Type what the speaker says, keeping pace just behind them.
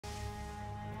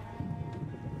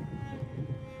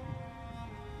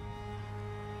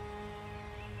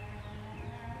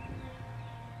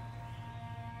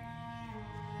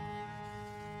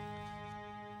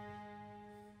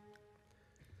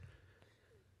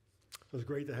It was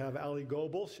great to have Allie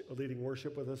Goebel leading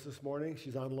worship with us this morning.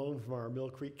 She's on loan from our Mill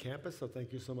Creek campus, so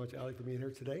thank you so much, Allie, for being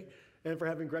here today. And for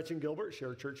having Gretchen Gilbert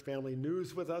share church family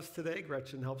news with us today.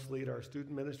 Gretchen helps lead our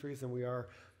student ministries, and we are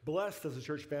blessed as a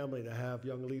church family to have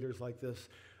young leaders like this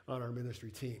on our ministry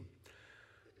team.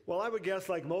 Well, I would guess,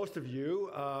 like most of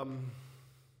you,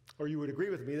 or you would agree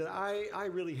with me, that I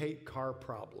really hate car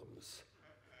problems.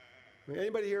 I mean,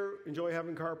 anybody here enjoy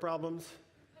having car problems?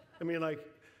 I mean, like,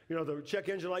 you know, the check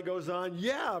engine light goes on.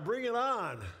 Yeah, bring it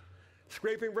on.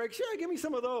 Scraping brakes. Yeah, give me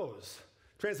some of those.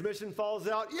 Transmission falls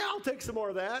out. Yeah, I'll take some more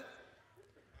of that.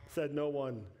 Said no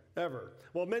one ever.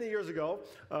 Well, many years ago,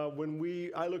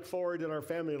 when I looked forward in our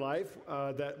family life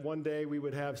that one day we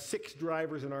would have 6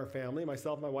 drivers in our family,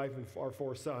 myself, my wife, and our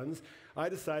 4 sons, I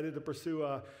decided to pursue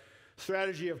a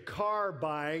strategy of car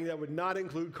buying that would not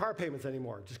include car payments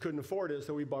anymore. Just couldn't afford it,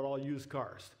 so we bought all used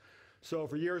cars. So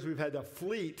for years, we've had a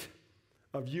fleet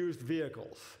of used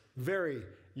vehicles, very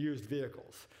used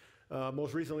vehicles.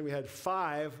 Most recently, we had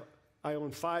 5. I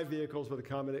own 5 vehicles with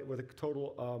a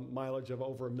total mileage of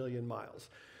over 1 million miles.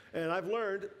 And I've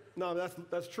learned, no,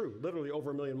 that's true, literally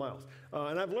over 1 million miles.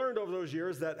 And I've learned over those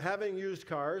years that having used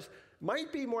cars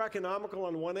might be more economical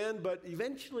on one end, but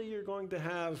eventually you're going to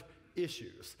have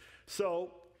issues.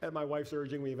 So, at my wife's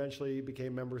urging, we eventually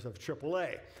became members of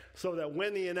AAA, so that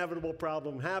when the inevitable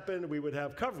problem happened, we would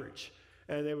have coverage.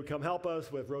 And they would come help us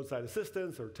with roadside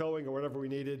assistance or towing or whatever we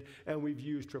needed, and we've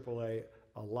used AAA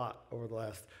a lot over the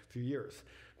last few years.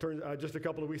 Just a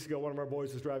couple of weeks ago, one of our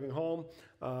boys was driving home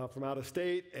from out of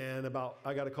state, and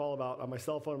I got a call on my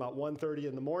cell phone about 1:30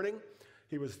 in the morning.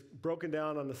 He was broken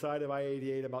down on the side of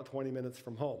I-88 about 20 minutes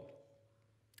from home.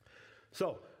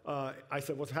 So I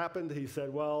said, what's happened? He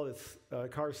said, well,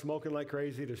 car's smoking like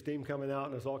crazy, there's steam coming out,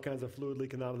 and there's all kinds of fluid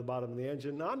leaking out of the bottom of the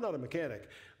engine. Now, I'm not a mechanic,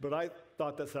 but I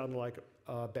thought that sounded like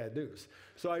bad news.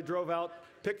 So I drove out,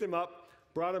 picked him up,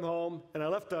 brought him home, and I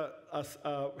left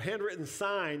a handwritten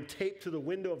sign taped to the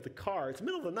window of the car. It's the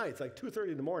middle of the night. It's like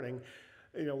 2:30 in the morning.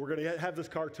 You know, we're going to have this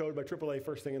car towed by AAA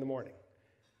first thing in the morning.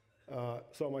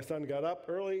 So my son got up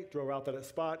early, drove out to that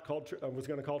spot, was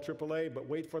going to call AAA, but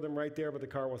wait for them right there, but the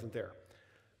car wasn't there.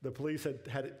 The police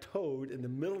had it towed in the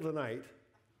middle of the night,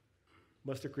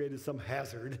 must have created some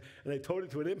hazard, and they towed it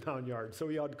to an impound yard. So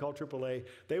we had to call AAA.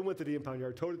 They went to the impound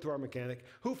yard, towed it to our mechanic,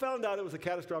 who found out it was a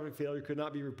catastrophic failure, could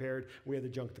not be repaired. We had to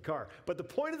junk the car. But the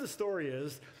point of the story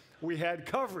is we had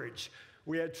coverage.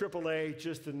 We had AAA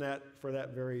just for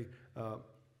that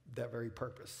very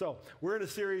purpose. So we're in a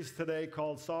series today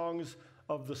called Songs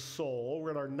of the Soul.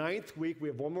 We're in our 9th week. We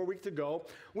have one more week to go.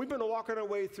 We've been walking our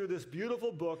way through this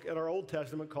beautiful book in our Old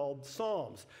Testament called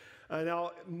Psalms.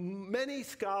 Now, many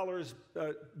scholars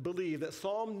believe that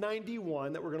Psalm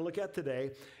 91 that we're going to look at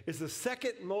today is the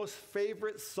second most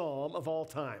favorite psalm of all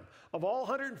time. Of all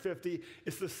 150,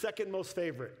 it's the second most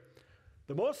favorite.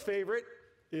 The most favorite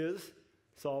is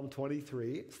Psalm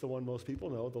 23. It's the one most people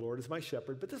know, the Lord is my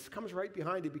shepherd. But this comes right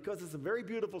behind it because it's a very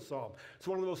beautiful psalm. It's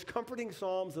one of the most comforting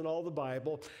psalms in all the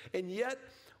Bible. And yet,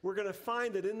 we're going to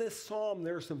find that in this psalm,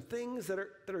 there are some things that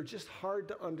are just hard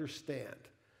to understand.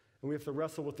 And we have to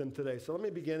wrestle with them today. So let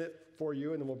me begin it for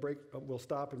you, and then we'll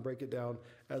stop and break it down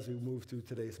as we move through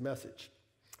today's message.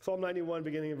 Psalm 91,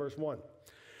 beginning in verse 1.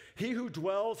 He who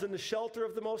dwells in the shelter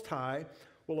of the Most High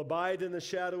will abide in the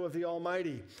shadow of the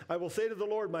Almighty. I will say to the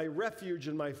Lord, my refuge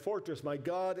and my fortress, my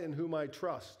God in whom I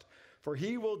trust. For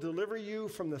he will deliver you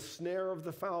from the snare of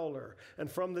the fowler and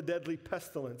from the deadly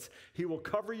pestilence. He will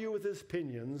cover you with his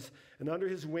pinions, and under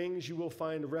his wings you will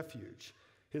find refuge.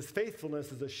 His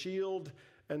faithfulness is a shield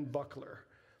and buckler.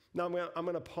 Now, I'm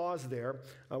going to pause there.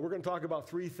 We're going to talk about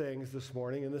 3 things this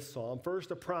morning in this psalm.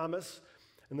 First, a promise,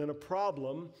 and then a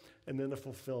problem, and then a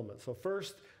fulfillment. So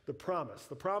first, the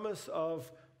promise of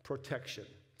protection.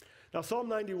 Now, Psalm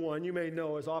 91, you may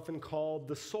know, is often called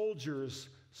the soldier's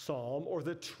psalm or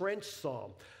the trench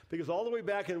psalm, because all the way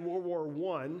back in World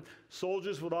War I,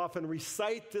 soldiers would often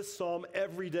recite this psalm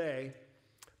every day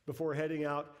before heading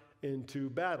out into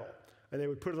battle. And they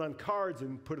would put it on cards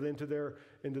and put it into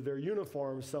their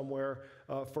uniforms somewhere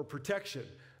for protection,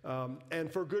 and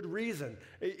for good reason.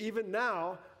 Even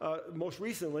now, most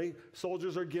recently,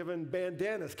 soldiers are given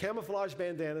bandanas, camouflage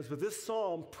bandanas, with this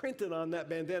psalm printed on that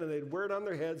bandana. They'd wear it on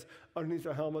their heads underneath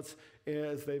their helmets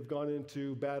as they've gone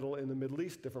into battle in the Middle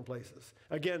East, different places.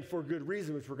 Again, for good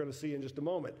reason, which we're going to see in just a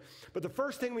moment. But the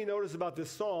first thing we notice about this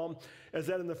psalm is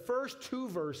that in the first 2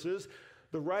 verses,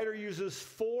 the writer uses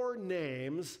 4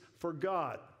 names for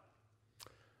God.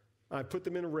 I put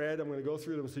them in red. I'm going to go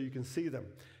through them so you can see them.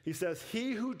 He says,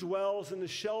 he who dwells in the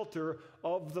shelter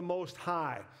of the Most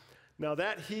High. Now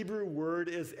that Hebrew word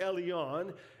is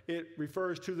Elyon. It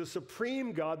refers to the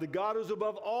supreme God, the God who is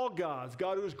above all gods,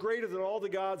 God who is greater than all the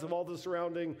gods of all the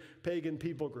surrounding pagan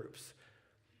people groups.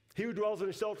 He who dwells in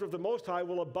the shelter of the Most High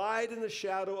will abide in the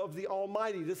shadow of the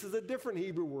Almighty. This is a different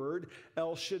Hebrew word,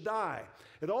 El Shaddai.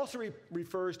 It also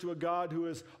refers to a God who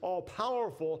is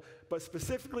all-powerful, but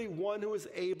specifically one who is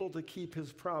able to keep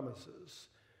his promises.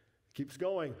 Keeps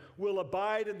going. Will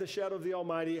abide in the shadow of the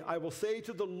Almighty. I will say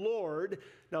to the Lord.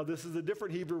 Now, this is a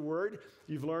different Hebrew word.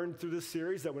 You've learned through this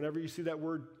series that whenever you see that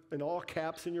word in all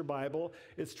caps in your Bible,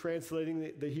 it's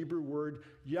translating the Hebrew word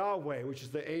Yahweh, which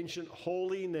is the ancient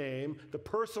holy name, the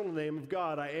personal name of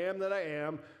God. I am that I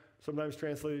am, sometimes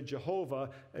translated Jehovah,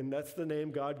 and that's the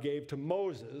name God gave to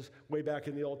Moses way back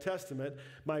in the Old Testament.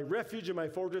 My refuge and my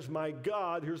fortress, my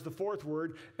God. Here's the fourth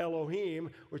word, Elohim,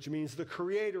 which means the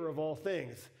creator of all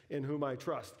things, in whom I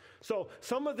trust. So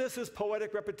some of this is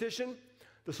poetic repetition.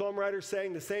 The psalm writer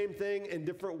saying the same thing in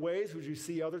different ways, which you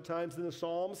see other times in the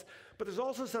Psalms. But there's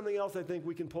also something else I think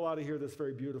we can pull out of here that's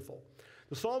very beautiful.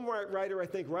 The psalm writer, I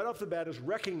think, right off the bat is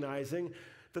recognizing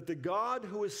that the God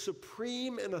who is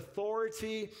supreme in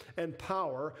authority and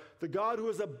power, the God who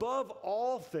is above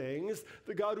all things,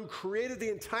 the God who created the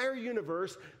entire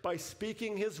universe by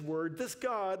speaking his word, this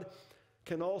God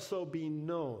can also be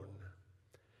known.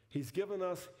 He's given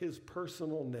us his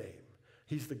personal name.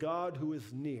 He's the God who is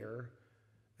near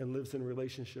and lives in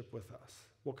relationship with us.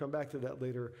 We'll come back to that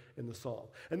later in the psalm.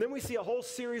 And then we see a whole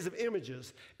series of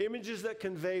images that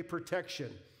convey protection.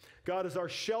 God is our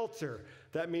shelter.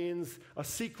 That means a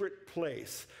secret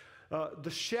place.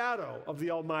 The shadow of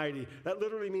the Almighty. That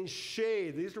literally means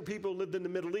shade. These were people who lived in the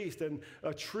Middle East, and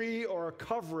a tree or a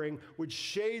covering would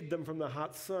shade them from the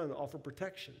hot sun, offer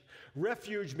protection.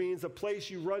 Refuge means a place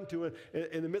you run to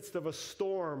in the midst of a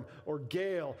storm or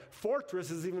gale. Fortress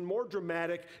is even more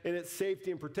dramatic in its safety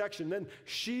and protection. Then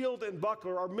shield and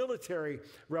buckler are military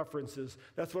references.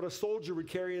 That's what a soldier would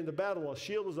carry into battle. A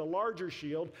shield was a larger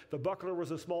shield. The buckler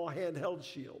was a small handheld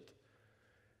shield.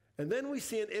 And then we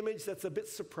see an image that's a bit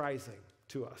surprising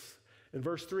to us. In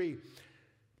verse 3,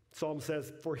 Psalm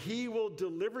says, "For he will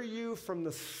deliver you from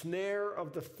the snare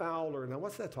of the fowler." Now,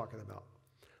 what's that talking about?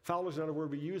 Fowler is not a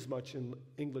word we use much in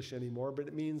English anymore, but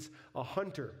it means a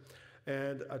hunter.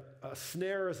 And a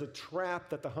snare is a trap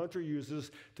that the hunter uses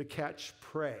to catch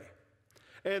prey.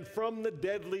 And from the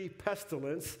deadly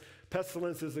pestilence.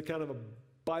 Pestilence is a kind of a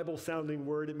Bible-sounding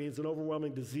word. It means an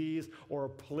overwhelming disease or a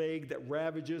plague that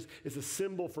ravages. It's a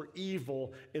symbol for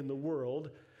evil in the world.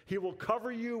 He will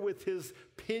cover you with his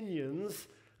pinions.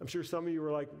 I'm sure some of you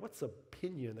were like, what's a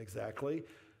pinion exactly?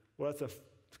 Well, it's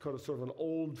called sort of an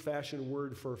old-fashioned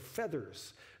word for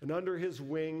feathers. And under his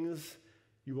wings,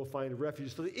 you will find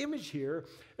refuge. So the image here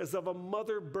is of a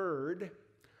mother bird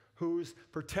who's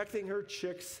protecting her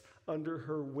chicks under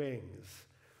her wings.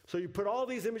 So you put all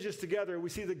these images together, and we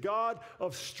see the God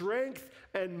of strength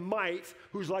and might,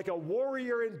 who's like a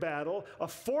warrior in battle, a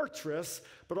fortress,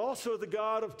 but also the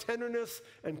God of tenderness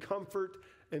and comfort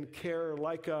and care,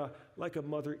 like a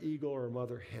mother eagle or a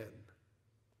mother hen.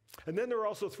 And then there are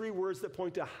also three words that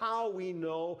point to how we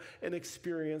know and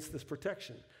experience this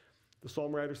protection. The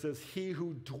psalm writer says, he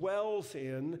who dwells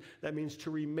in, that means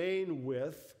to remain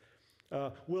with,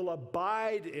 will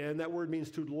abide in, that word means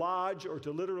to lodge or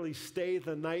to literally stay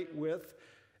the night with,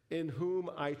 in whom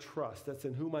I trust. That's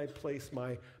in whom I place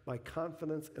my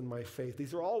confidence and my faith.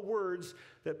 These are all words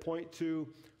that point to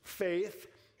faith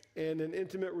and an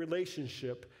intimate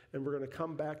relationship, and we're going to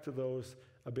come back to those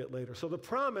a bit later. So the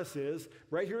promise is,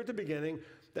 right here at the beginning,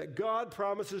 that God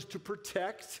promises to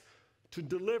protect, to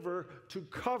deliver, to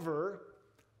cover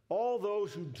all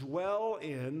those who dwell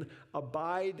in,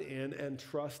 abide in, and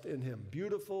trust in him.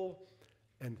 Beautiful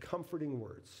and comforting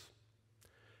words.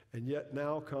 And yet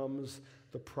now comes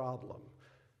the problem.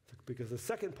 Because the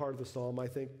second part of the psalm, I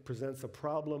think, presents a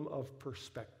problem of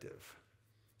perspective.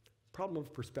 Problem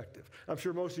of perspective. I'm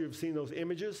sure most of you have seen those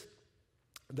images.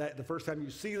 That the first time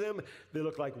you see them, they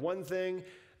look like one thing,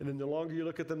 and then the longer you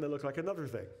look at them, they look like another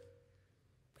thing.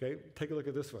 Okay, take a look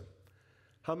at this one.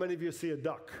 How many of you see a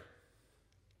duck?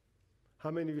 How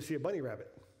many of you see a bunny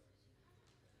rabbit?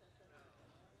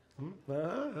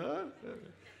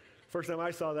 First time I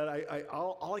saw that,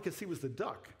 all I could see was the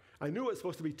duck. I knew it was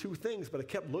supposed to be two things, but I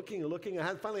kept looking and looking.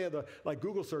 Finally had to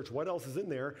Google search what else is in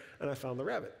there, and I found the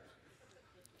rabbit.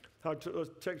 Let's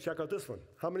check out this one.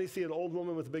 How many see an old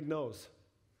woman with a big nose?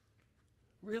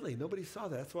 Really? Nobody saw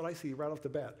that. That's what I see right off the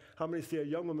bat. How many see a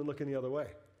young woman looking the other way?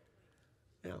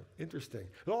 Yeah, interesting.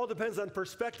 It all depends on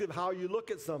perspective, how you look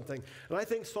at something. And I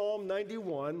think Psalm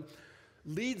 91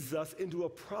 leads us into a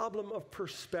problem of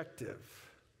perspective.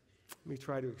 Let me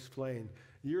try to explain.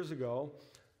 Years ago,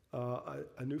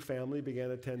 a new family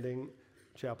began attending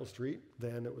Chapel Street.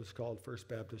 Then it was called First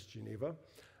Baptist Geneva.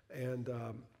 And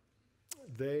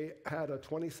they had a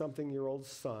 20-something-year-old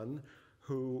son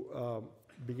who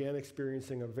began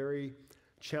experiencing a very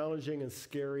challenging and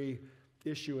scary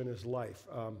issue in his life.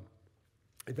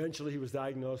 Eventually, he was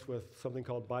diagnosed with something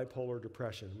called bipolar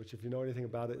depression, which, if you know anything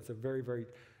about it, it's a very, very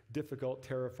difficult,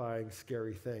 terrifying,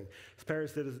 scary thing. His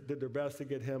parents did their best to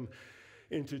get him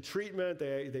into treatment.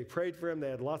 They prayed for him.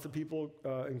 They had lots of people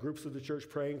in groups of the church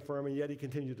praying for him, and yet he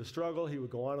continued to struggle. He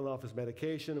would go on and off his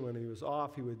medication, and when he was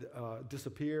off, he would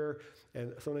disappear,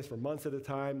 and sometimes for months at a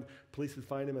time. Police would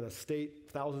find him in a state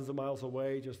thousands of miles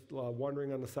away, just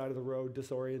wandering on the side of the road,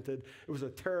 disoriented. It was a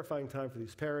terrifying time for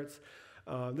these parents.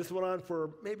 This went on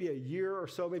for maybe a year or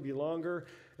so, maybe longer,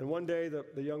 and one day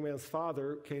the young man's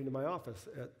father came to my office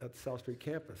at the South Street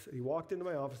campus. He walked into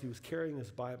my office. He was carrying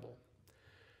his Bible.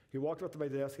 He walked up to my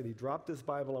desk, and he dropped his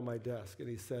Bible on my desk, and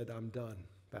he said, "I'm done,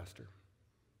 Pastor.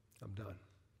 I'm done."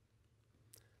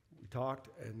 We talked,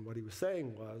 and what he was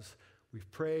saying was,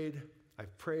 I've prayed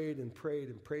and prayed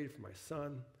and prayed for my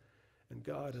son, and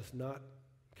God has not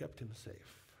kept him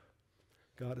safe.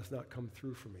 God has not come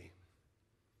through for me.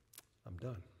 I'm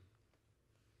done.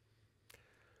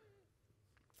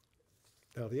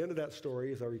 Now, the end of that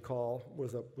story, as I recall,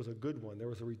 was a good one. There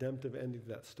was a redemptive ending to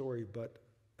that story, but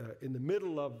in the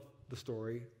middle of the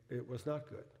story, it was not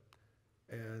good.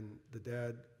 And the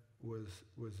dad was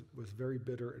very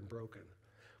bitter and broken.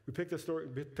 We picked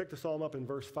the psalm up in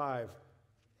verse 5.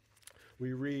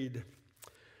 We read,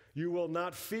 "You will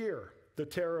not fear the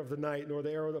terror of the night, nor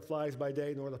the arrow that flies by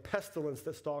day, nor the pestilence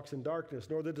that stalks in darkness,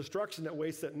 nor the destruction that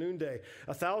wastes at noonday.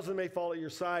 1,000 may fall at your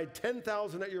side,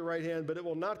 10,000 at your right hand, but it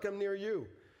will not come near you.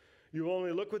 You will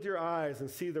only look with your eyes and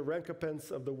see the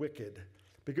recompense of the wicked.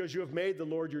 Because you have made the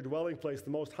Lord your dwelling place, the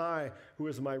Most High, who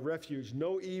is my refuge.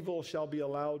 No evil shall be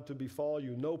allowed to befall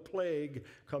you, no plague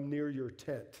come near your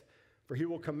tent. For he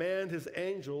will command his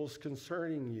angels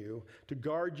concerning you to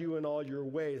guard you in all your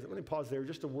ways." Let me pause there,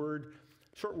 just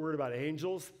short word about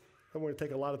angels. I don't want to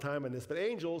take a lot of time on this, but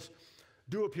angels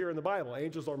do appear in the Bible.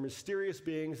 Angels are mysterious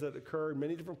beings that occur in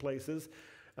many different places.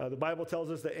 The Bible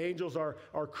tells us that angels are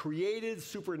created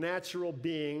supernatural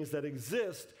beings that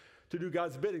exist to do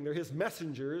God's bidding. They're his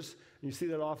messengers, and you see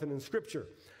that often in Scripture.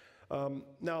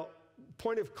 Now,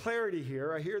 point of clarity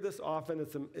here, I hear this often,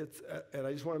 and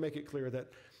I just want to make it clear that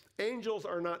angels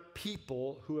are not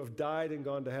people who have died and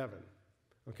gone to heaven,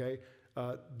 okay?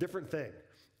 Different thing.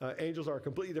 Angels are a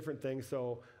completely different thing,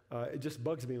 so it just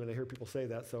bugs me when I hear people say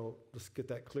that, so let's get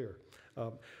that clear.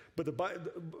 But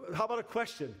how about a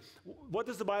question? What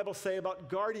does the Bible say about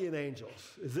guardian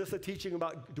angels? Is this a teaching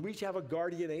about, do we each have a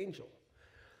guardian angel?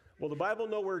 Well, the Bible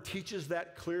nowhere teaches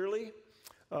that clearly,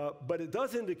 but it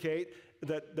does indicate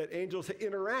that angels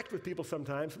interact with people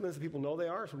sometimes. Sometimes people know they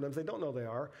are, sometimes they don't know they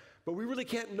are, but we really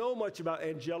can't know much about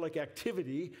angelic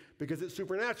activity because it's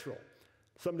supernatural.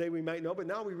 Someday we might know, but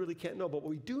now we really can't know. But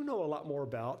what we do know a lot more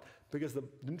about, because the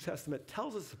New Testament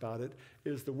tells us about it,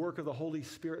 is the work of the Holy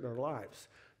Spirit in our lives.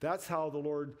 That's how the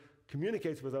Lord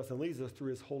communicates with us and leads us through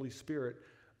his Holy Spirit.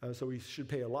 So we should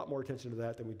pay a lot more attention to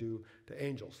that than we do to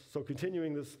angels. So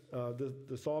continuing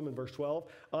the psalm in verse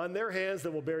 12, "On their hands they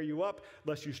will bear you up,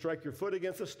 lest you strike your foot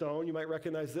against a stone." You might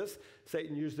recognize this.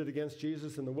 Satan used it against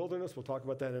Jesus in the wilderness. We'll talk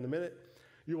about that in a minute.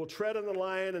 "You will tread on the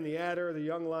lion and the adder, the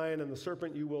young lion and the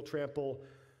serpent you will trample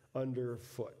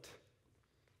underfoot."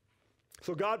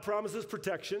 So God promises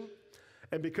protection,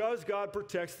 and because God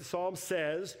protects, the psalm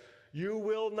says, you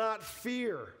will not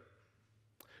fear.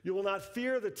 You will not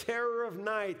fear the terror of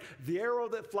night, the arrow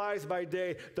that flies by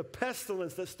day, the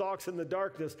pestilence that stalks in the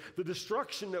darkness, the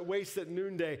destruction that wastes at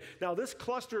noonday. Now, this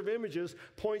cluster of images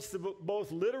points to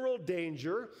both literal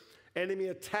danger, enemy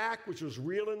attack, which was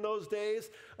real in those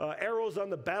days, arrows on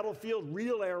the battlefield,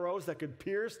 real arrows that could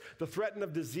pierce, the threat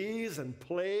of disease and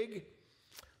plague.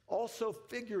 Also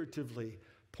figuratively,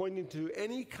 pointing to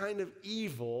any kind of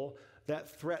evil that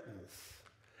threatens.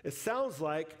 It sounds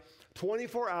like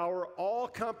 24-hour,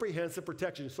 all-comprehensive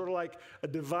protection, sort of like a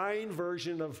divine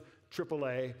version of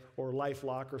AAA or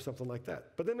LifeLock or something like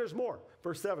that. But then there's more.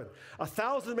 Verse 7,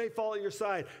 1,000 may fall at your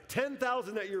side,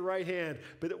 10,000 at your right hand,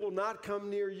 but it will not come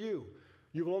near you.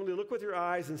 You will only look with your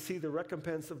eyes and see the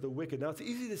recompense of the wicked. Now, it's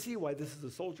easy to see why this is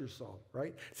a soldier's song,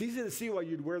 right? It's easy to see why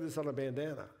you'd wear this on a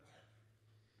bandana.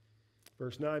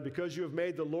 Verse 9, because you have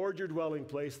made the Lord your dwelling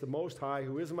place, the Most High,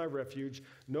 who is my refuge,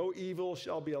 no evil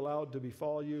shall be allowed to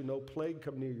befall you, no plague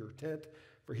come near your tent,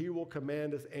 for he will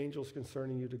command his angels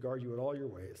concerning you to guard you in all your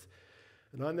ways.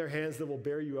 And on their hands they will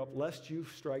bear you up, lest you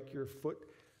strike your foot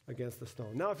against the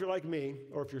stone. Now, if you're like me,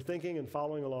 or if you're thinking and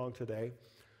following along today,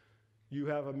 you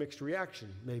have a mixed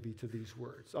reaction maybe to these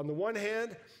words. On the one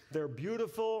hand, they're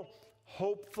beautiful,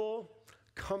 hopeful,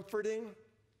 comforting,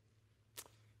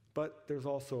 but there's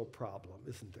also a problem,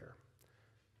 isn't there?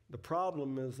 The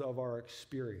problem is of our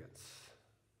experience.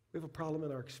 We have a problem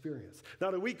in our experience.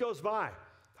 Not a week goes by,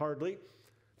 hardly,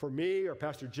 for me or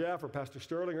Pastor Jeff or Pastor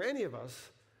Sterling or any of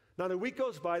us, not a week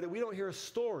goes by that we don't hear a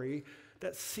story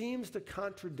that seems to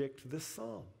contradict this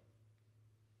psalm.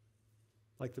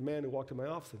 Like the man who walked in my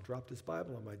office and dropped his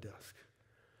Bible on my desk.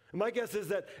 And my guess is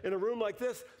that in a room like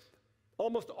this,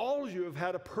 almost all of you have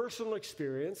had a personal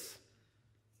experience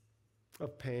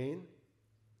of pain,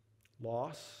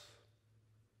 loss,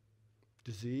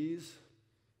 disease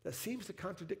that seems to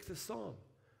contradict this psalm.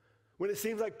 When it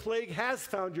seems like plague has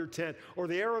found your tent or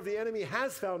the arrow of the enemy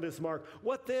has found his mark,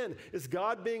 what then? Is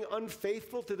God being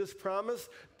unfaithful to this promise?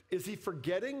 Is he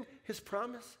forgetting his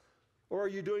promise? Or are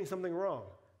you doing something wrong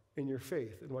in your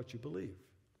faith and what you believe?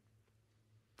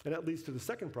 And that leads to the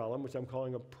second problem, which I'm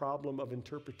calling a problem of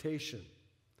interpretation.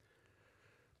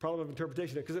 Problem of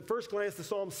interpretation. Because at first glance, the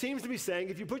psalm seems to be saying,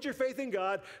 if you put your faith in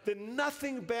God, then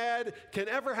nothing bad can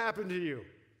ever happen to you.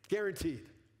 Guaranteed.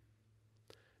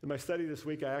 In my study this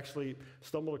week, I actually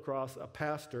stumbled across a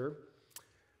pastor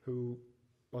who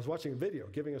I was watching a video,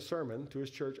 giving a sermon to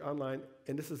his church online,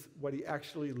 and this is what he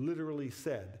actually literally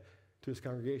said to his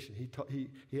congregation.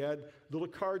 He had little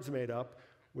cards made up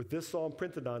with this psalm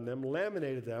printed on them,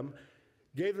 laminated them,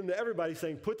 gave them to everybody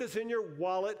saying, put this in your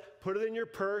wallet, put it in your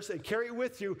purse, and carry it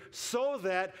with you so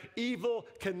that evil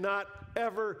cannot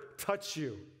ever touch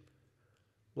you.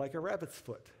 Like a rabbit's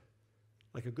foot.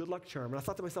 Like a good luck charm. And I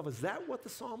thought to myself, is that what the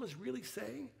psalm is really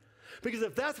saying? Because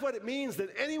if that's what it means, then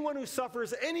anyone who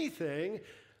suffers anything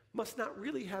must not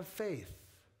really have faith.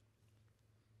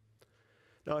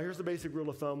 Now, here's the basic rule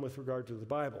of thumb with regard to the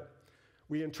Bible.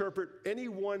 We interpret any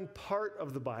one part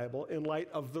of the Bible in light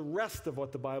of the rest of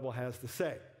what the Bible has to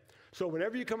say. So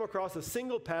whenever you come across a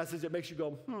single passage that makes you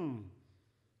go,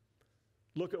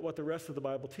 look at what the rest of the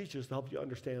Bible teaches to help you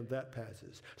understand that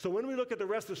passage. So when we look at the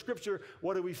rest of Scripture,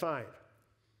 what do we find?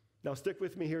 Now, stick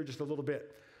with me here just a little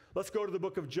bit. Let's go to the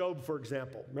book of Job, for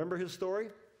example. Remember his story?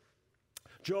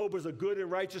 Job was a good and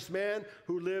righteous man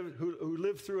who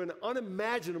lived through an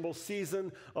unimaginable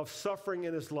season of suffering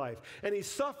in his life. And he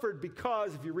suffered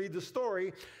because, if you read the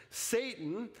story,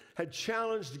 Satan had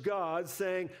challenged God,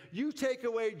 saying, you take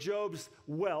away Job's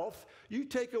wealth, you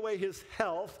take away his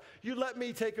health, you let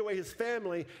me take away his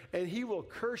family, and he will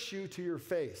curse you to your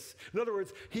face. In other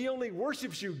words, he only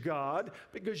worships you, God,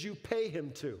 because you pay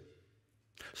him to.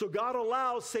 So God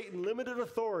allows Satan limited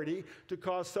authority to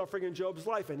cause suffering in Job's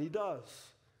life, and he does.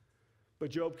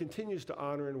 But Job continues to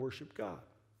honor and worship God.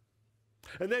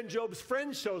 And then Job's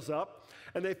friend shows up,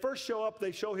 and they first show up,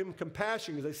 they show him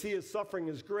compassion because they see his suffering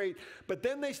is great, but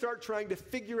then they start trying to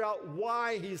figure out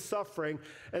why he's suffering,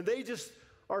 and they just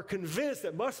are convinced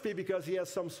it must be because he has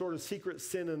some sort of secret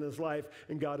sin in his life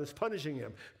and God is punishing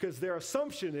him. Because their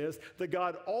assumption is that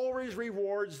God always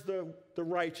rewards the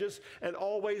righteous and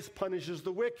always punishes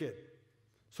the wicked.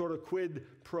 Sort of quid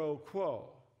pro quo.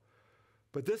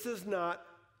 But this is not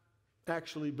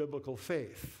actually biblical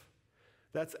faith.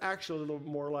 That's actually a little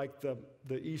more like the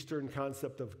Eastern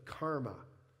concept of karma.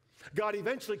 God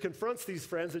eventually confronts these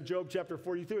friends in Job chapter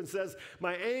 42 and says,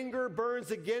 my anger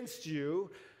burns against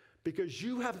you because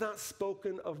you have not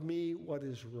spoken of me what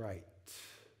is right.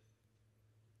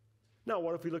 Now,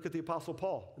 what if we look at the Apostle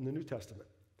Paul in the New Testament?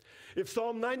 If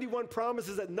Psalm 91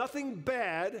 promises that nothing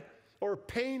bad or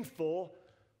painful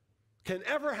can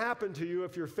ever happen to you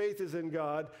if your faith is in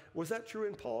God, was that true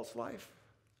in Paul's life?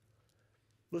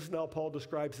 Listen how Paul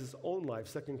describes his own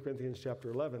life, 2 Corinthians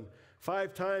chapter 11.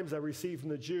 5 times I received from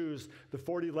the Jews the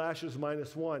 40 lashes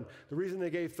minus 1. The reason they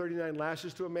gave 39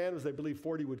 lashes to a man was they believed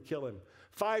 40 would kill him.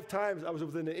 5 times I was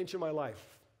within an inch of my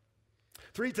life.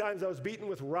 3 times I was beaten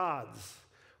with rods.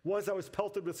 Once I was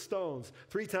pelted with stones.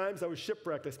 3 times I was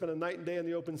shipwrecked. I spent a night and day in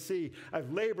the open sea.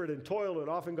 I've labored and toiled and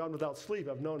often gone without sleep.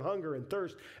 I've known hunger and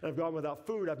thirst, and I've gone without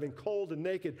food. I've been cold and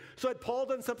naked. So had Paul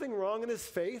done something wrong in his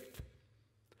faith?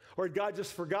 Or had God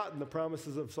just forgotten the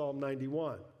promises of Psalm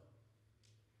 91?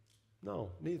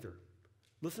 No, neither.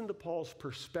 Listen to Paul's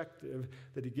perspective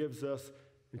that he gives us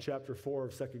in chapter 4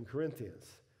 of 2 Corinthians.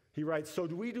 He writes, so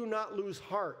we do not lose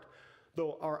heart,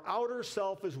 though our outer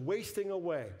self is wasting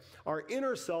away. Our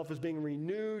inner self is being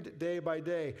renewed day by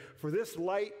day. For this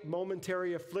light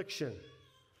momentary affliction,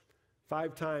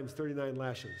 5 times 39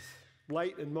 lashes,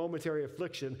 light and momentary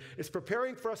affliction, is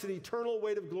preparing for us an eternal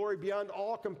weight of glory beyond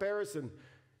all comparison.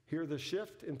 Hear the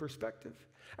shift in perspective?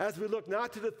 As we look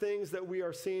not to the things that we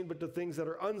are seen, but to things that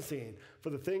are unseen. For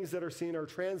the things that are seen are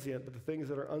transient, but the things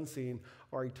that are unseen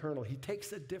are eternal. He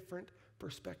takes a different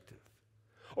perspective.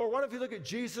 Or what if you look at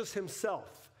Jesus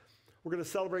himself? We're going to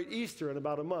celebrate Easter in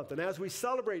about a month. And as we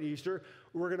celebrate Easter,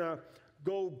 we're going to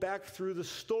go back through the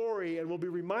story and we'll be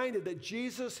reminded that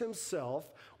Jesus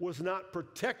himself was not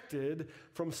protected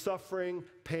from suffering,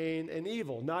 pain, and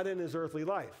evil, not in his earthly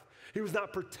life. He was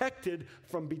not protected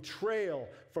from betrayal,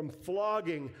 from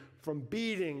flogging, from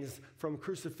beatings, from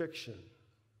crucifixion.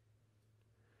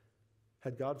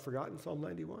 Had God forgotten Psalm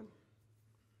 91?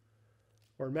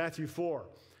 Or in Matthew 4,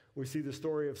 we see the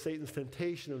story of Satan's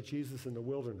temptation of Jesus in the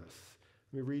wilderness.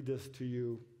 Let me read this to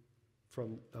you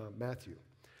from Matthew.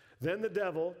 Then the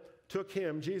devil took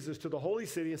him, Jesus, to the holy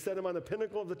city and set him on the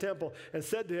pinnacle of the temple and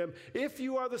said to him, "If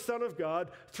you are the Son of God,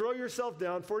 throw yourself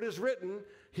down, for it is written,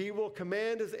 he will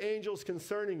command his angels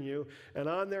concerning you, and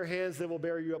on their hands they will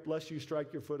bear you up, lest you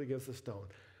strike your foot against a stone."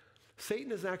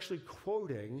 Satan is actually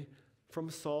quoting from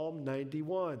Psalm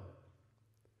 91.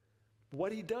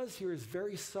 What he does here is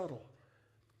very subtle,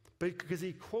 because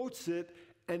he quotes it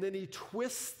and then he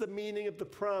twists the meaning of the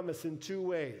promise in two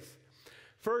ways.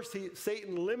 First,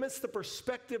 Satan limits the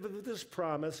perspective of this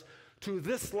promise to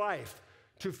this life,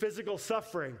 to physical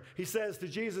suffering. He says to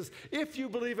Jesus, if you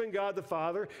believe in God the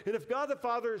Father, and if God the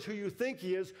Father is who you think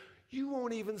he is, you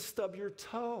won't even stub your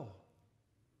toe.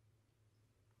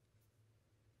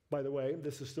 By the way,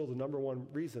 this is still the number one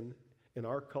reason in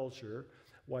our culture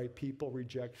why people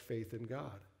reject faith in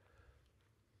God.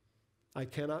 I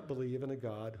cannot believe in a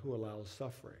God who allows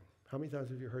suffering. How many times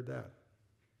have you heard that?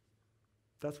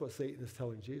 That's what Satan is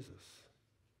telling Jesus.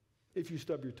 If you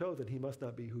stub your toe, then he must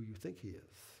not be who you think he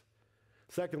is.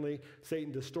 Secondly,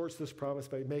 Satan distorts this promise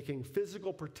by making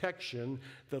physical protection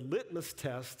the litmus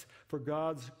test for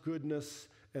God's goodness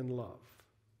and love.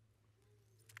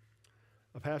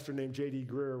 A pastor named J.D.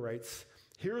 Greer writes,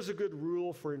 "Here's a good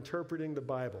rule for interpreting the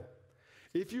Bible.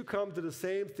 If you come to the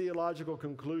same theological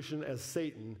conclusion as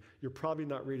Satan, you're probably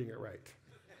not reading it right."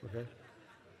 Okay?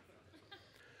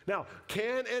 Now,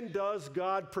 can and does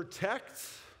God protect?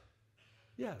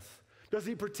 Yes. Does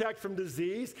he protect from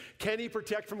disease? Can he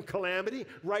protect from calamity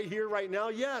right here, right now?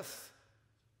 Yes.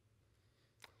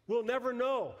 We'll never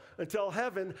know until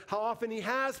heaven how often he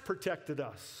has protected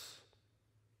us.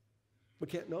 We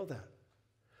can't know that.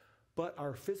 But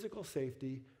our physical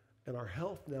safety and our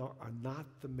health now are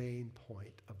not the main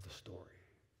point of the story.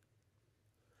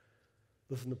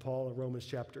 Listen to Paul in Romans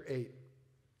chapter 8.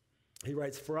 He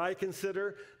writes, "For I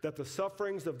consider that the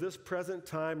sufferings of this present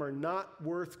time are not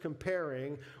worth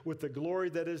comparing with the glory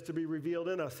that is to be revealed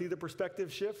in us." See the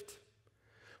perspective shift?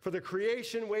 "For the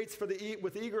creation waits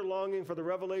with eager longing for the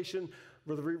revelation,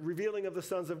 for the revealing of the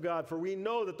sons of God. For we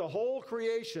know that the whole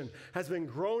creation has been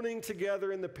groaning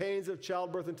together in the pains of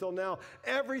childbirth until now.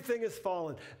 Everything is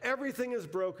fallen. Everything is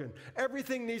broken.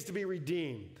 Everything needs to be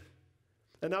redeemed.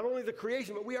 And not only the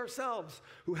creation, but we ourselves,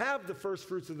 who have the first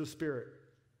fruits of the Spirit,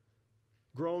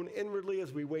 groan inwardly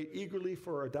as we wait eagerly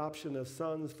for our adoption as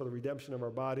sons, for the redemption of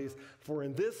our bodies. For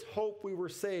in this hope we were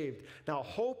saved. Now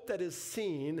hope that is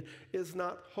seen is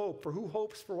not hope, for who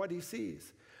hopes for what he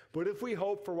sees? But if we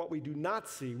hope for what we do not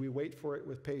see, we wait for it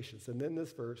with patience." And then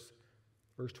this verse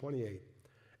 28.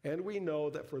 "And we know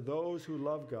that for those who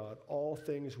love God, all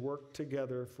things work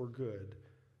together for good,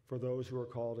 for those who are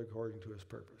called according to his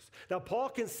purpose." Now, Paul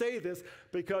can say this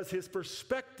because his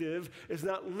perspective is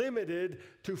not limited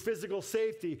to physical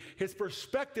safety. His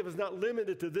perspective is not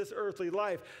limited to this earthly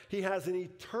life. He has an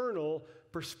eternal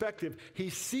perspective. He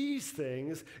sees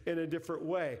things in a different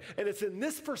way. And it's in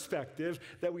this perspective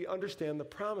that we understand the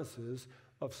promises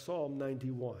of Psalm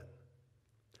 91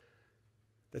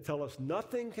 that tell us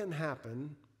nothing can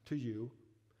happen to you.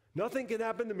 Nothing can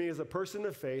happen to me as a person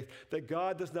of faith that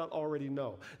God does not already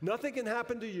know. Nothing can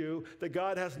happen to you that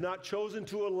God has not chosen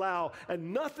to allow,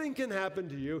 and nothing can happen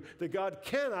to you that God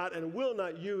cannot and will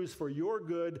not use for your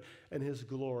good and his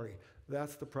glory.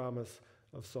 That's the promise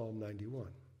of Psalm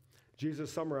 91.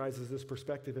 Jesus summarizes this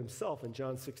perspective himself in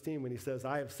John 16 when he says,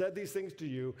 "I have said these things to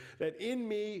you, that in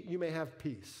me you may have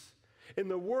peace. In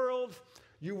the world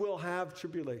you will have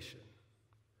tribulation.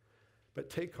 But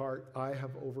take heart, I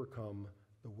have overcome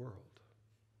the world."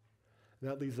 And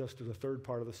that leads us to the third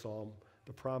part of the psalm,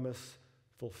 the promise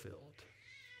fulfilled.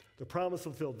 The promise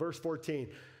fulfilled. Verse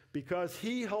 14, "Because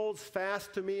he holds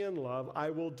fast to me in love,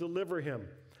 I will deliver him.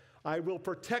 I will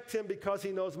protect him because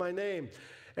he knows my name.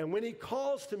 And when he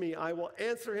calls to me, I will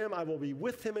answer him. I will be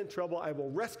with him in trouble. I will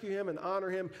rescue him and honor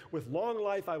him. With long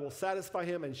life, I will satisfy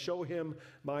him and show him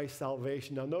my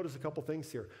salvation." Now, notice a couple things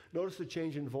here. Notice the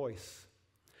change in voice.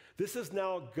 This is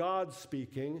now God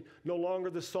speaking, no longer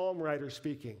the psalm writer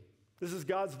speaking. This is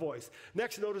God's voice.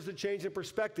 Next, notice the change in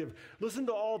perspective. Listen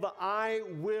to all the I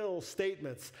will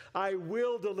statements. I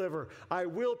will deliver. I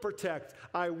will protect.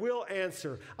 I will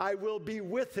answer. I will be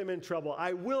with him in trouble.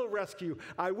 I will rescue.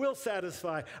 I will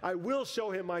satisfy. I will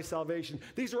show him my salvation.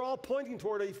 These are all pointing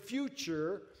toward a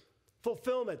future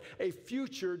fulfillment, a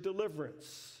future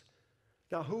deliverance.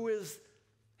 Now, who is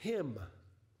him?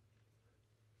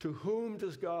 To whom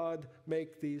does God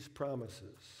make these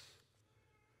promises?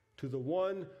 To the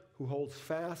one who holds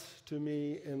fast to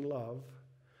me in love,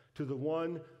 to the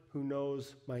one who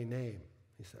knows my name,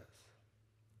 he says.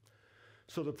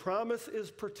 So the promise is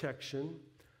protection,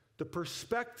 the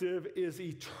perspective is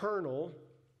eternal,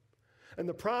 and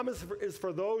the promise is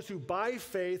for those who by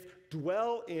faith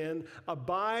dwell in,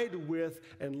 abide with,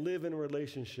 and live in a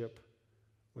relationship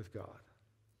with God.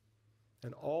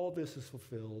 And all this is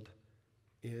fulfilled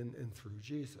in and through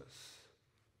Jesus,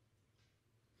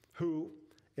 who,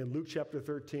 in Luke chapter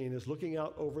 13, is looking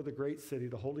out over the great city,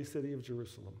 the holy city of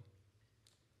Jerusalem.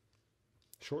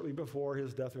 Shortly before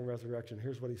his death and resurrection,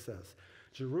 here's what he says.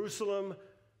 Jerusalem,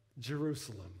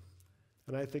 Jerusalem.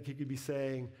 And I think he could be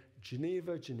saying,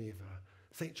 Geneva, Geneva,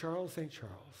 St. Charles, St.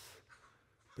 Charles,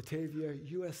 Batavia,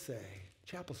 USA,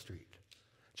 Chapel Street.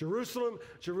 Jerusalem,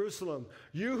 Jerusalem,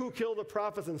 you who kill the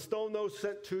prophets and stone those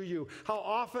sent to you, how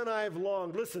often I have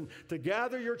longed, listen, to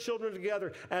gather your children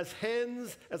together as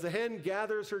a hen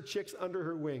gathers her chicks under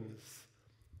her wings.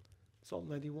 Psalm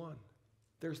 91,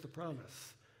 there's the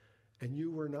promise. And you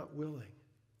were not willing.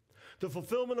 The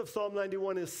fulfillment of Psalm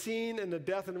 91 is seen in the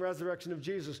death and resurrection of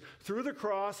Jesus. Through the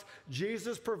cross,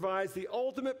 Jesus provides the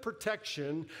ultimate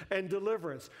protection and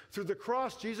deliverance. Through the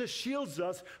cross, Jesus shields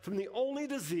us from the only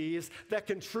disease that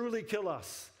can truly kill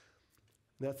us.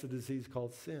 And that's a disease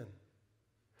called sin.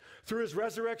 Through his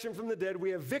resurrection from the dead,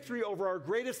 we have victory over our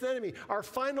greatest enemy, our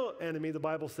final enemy, the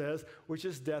Bible says, which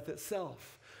is death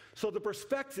itself. So this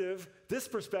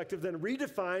perspective then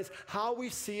redefines how we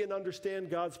see and understand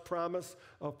God's promise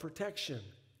of protection.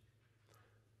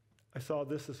 I saw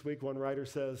this week. One writer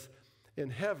says, in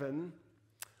heaven,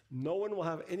 no one will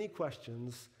have any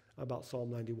questions about Psalm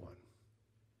 91.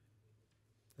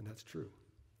 And that's true.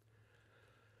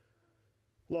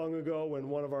 Long ago, when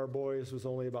one of our boys was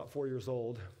only about 4 years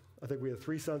old, I think we had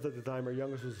 3 sons at the time. Our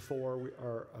youngest was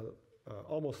 4,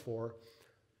 almost 4.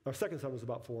 Our second son was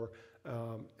about 4.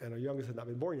 And our youngest had not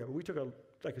been born yet. But we took a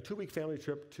 2-week family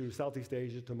trip to Southeast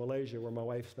Asia, to Malaysia, where my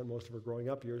wife spent most of her growing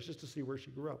up years, just to see where she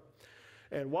grew up.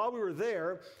 And while we were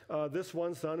there, this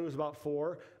one son, who was about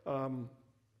 4,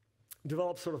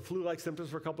 developed sort of flu-like symptoms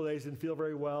for a couple of days, didn't feel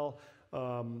very well,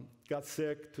 got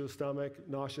sick to his stomach,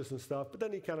 nauseous and stuff, but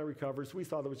then he kind of recovered. So we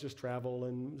thought it was just travel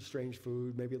and strange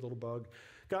food, maybe a little bug.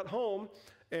 Got home,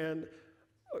 and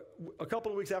a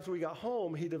couple of weeks after we got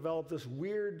home, he developed this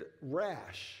weird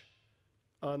rash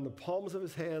on the palms of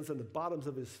his hands and the bottoms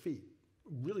of his feet.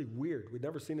 Really weird. We'd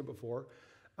never seen it before.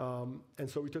 And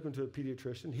so we took him to a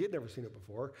pediatrician. He had never seen it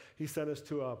before. He sent us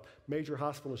to a major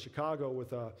hospital in Chicago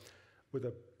with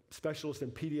a specialist in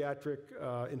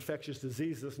pediatric infectious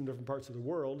diseases from different parts of the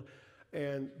world.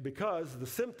 And because the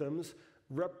symptoms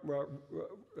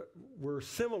were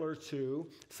similar to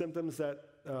symptoms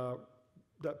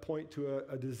that point to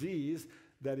a disease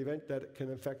that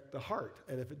can affect the heart.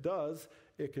 And if it does,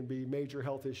 it can be major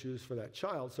health issues for that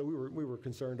child. So we were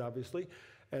concerned, obviously.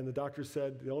 And the doctor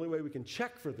said, the only way we can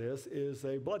check for this is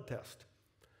a blood test.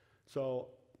 So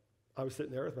I was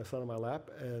sitting there with my son on my lap,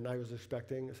 and I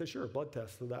said, sure, blood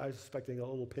test. And I was expecting a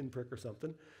little pinprick or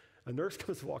something. A nurse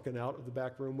comes walking out of the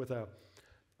back room with a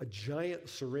giant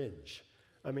syringe.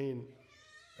 I mean,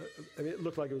 it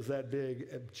looked like it was that big,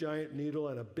 a giant needle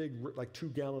and a big,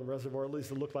 2-gallon reservoir, at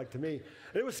least it looked like to me.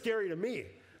 And it was scary to me,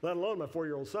 let alone my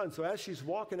 4-year-old son. So as she's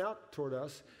walking out toward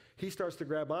us, he starts to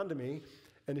grab onto me,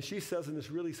 and she says in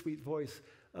this really sweet voice,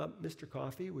 Mr.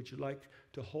 Coffey, would you like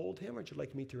to hold him, or would you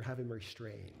like me to have him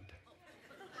restrained?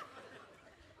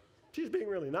 She's being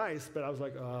really nice, but I was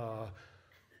like,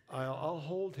 I'll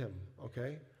hold him,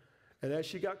 okay? And as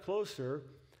she got closer,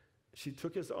 she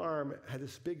took his arm, had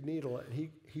this big needle,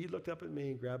 and he looked up at me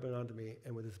and grabbed it onto me,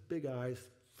 and with his big eyes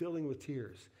filling with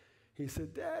tears, he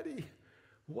said, Daddy,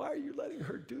 why are you letting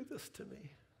her do this to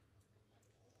me?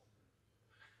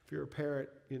 If you're a parent,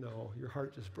 your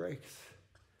heart just breaks.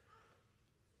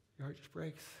 Your heart just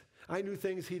breaks. I knew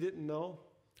things he didn't know.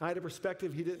 I had a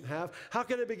perspective he didn't have. How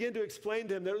could I begin to explain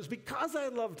to him that it was because I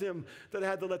loved him that I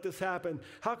had to let this happen?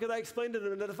 How could I explain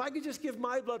to him that if I could just give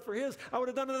my blood for his, I would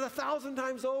have done it 1,000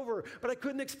 times over? But I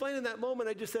couldn't explain in that moment.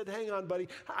 I just said, hang on, buddy.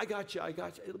 I got you.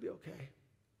 It'll be okay.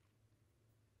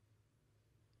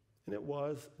 And it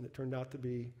was, and it turned out to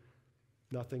be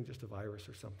nothing, just a virus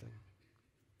or something.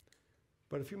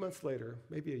 But a few months later,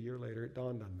 maybe a year later, it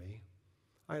dawned on me,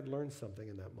 I had learned something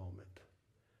in that moment.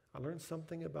 I learned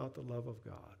something about the love of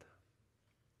God.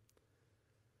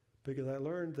 Because I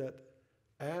learned that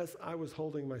as I was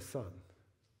holding my son,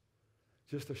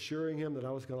 just assuring him that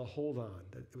I was going to hold on,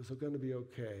 that it was going to be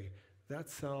okay,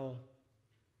 that's how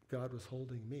God was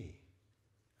holding me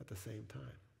at the same time.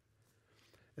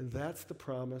 And that's the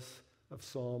promise of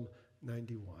Psalm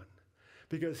 91.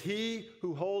 Because he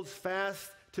who holds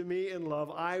fast to me in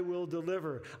love, I will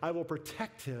deliver. I will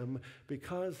protect him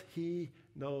because he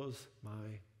knows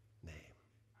my name.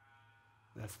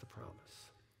 That's the promise.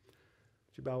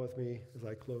 Would you bow with me as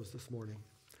I close this morning?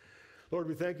 Lord,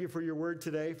 we thank you for your word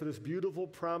today, for this beautiful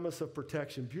promise of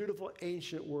protection, beautiful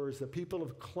ancient words that people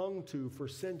have clung to for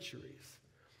centuries.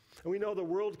 And we know the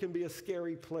world can be a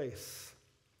scary place.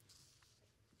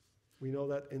 We know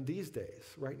that in these days,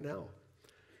 right now.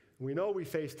 We know we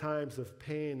face times of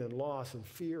pain and loss and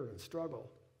fear and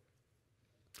struggle.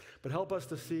 But help us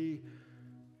to see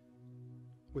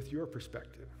with your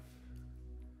perspective.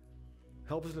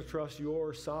 Help us to trust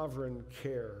your sovereign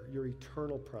care, your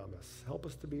eternal promise. Help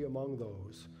us to be among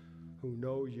those who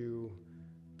know you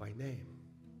by name.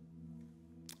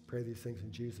 Pray these things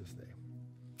in Jesus' name.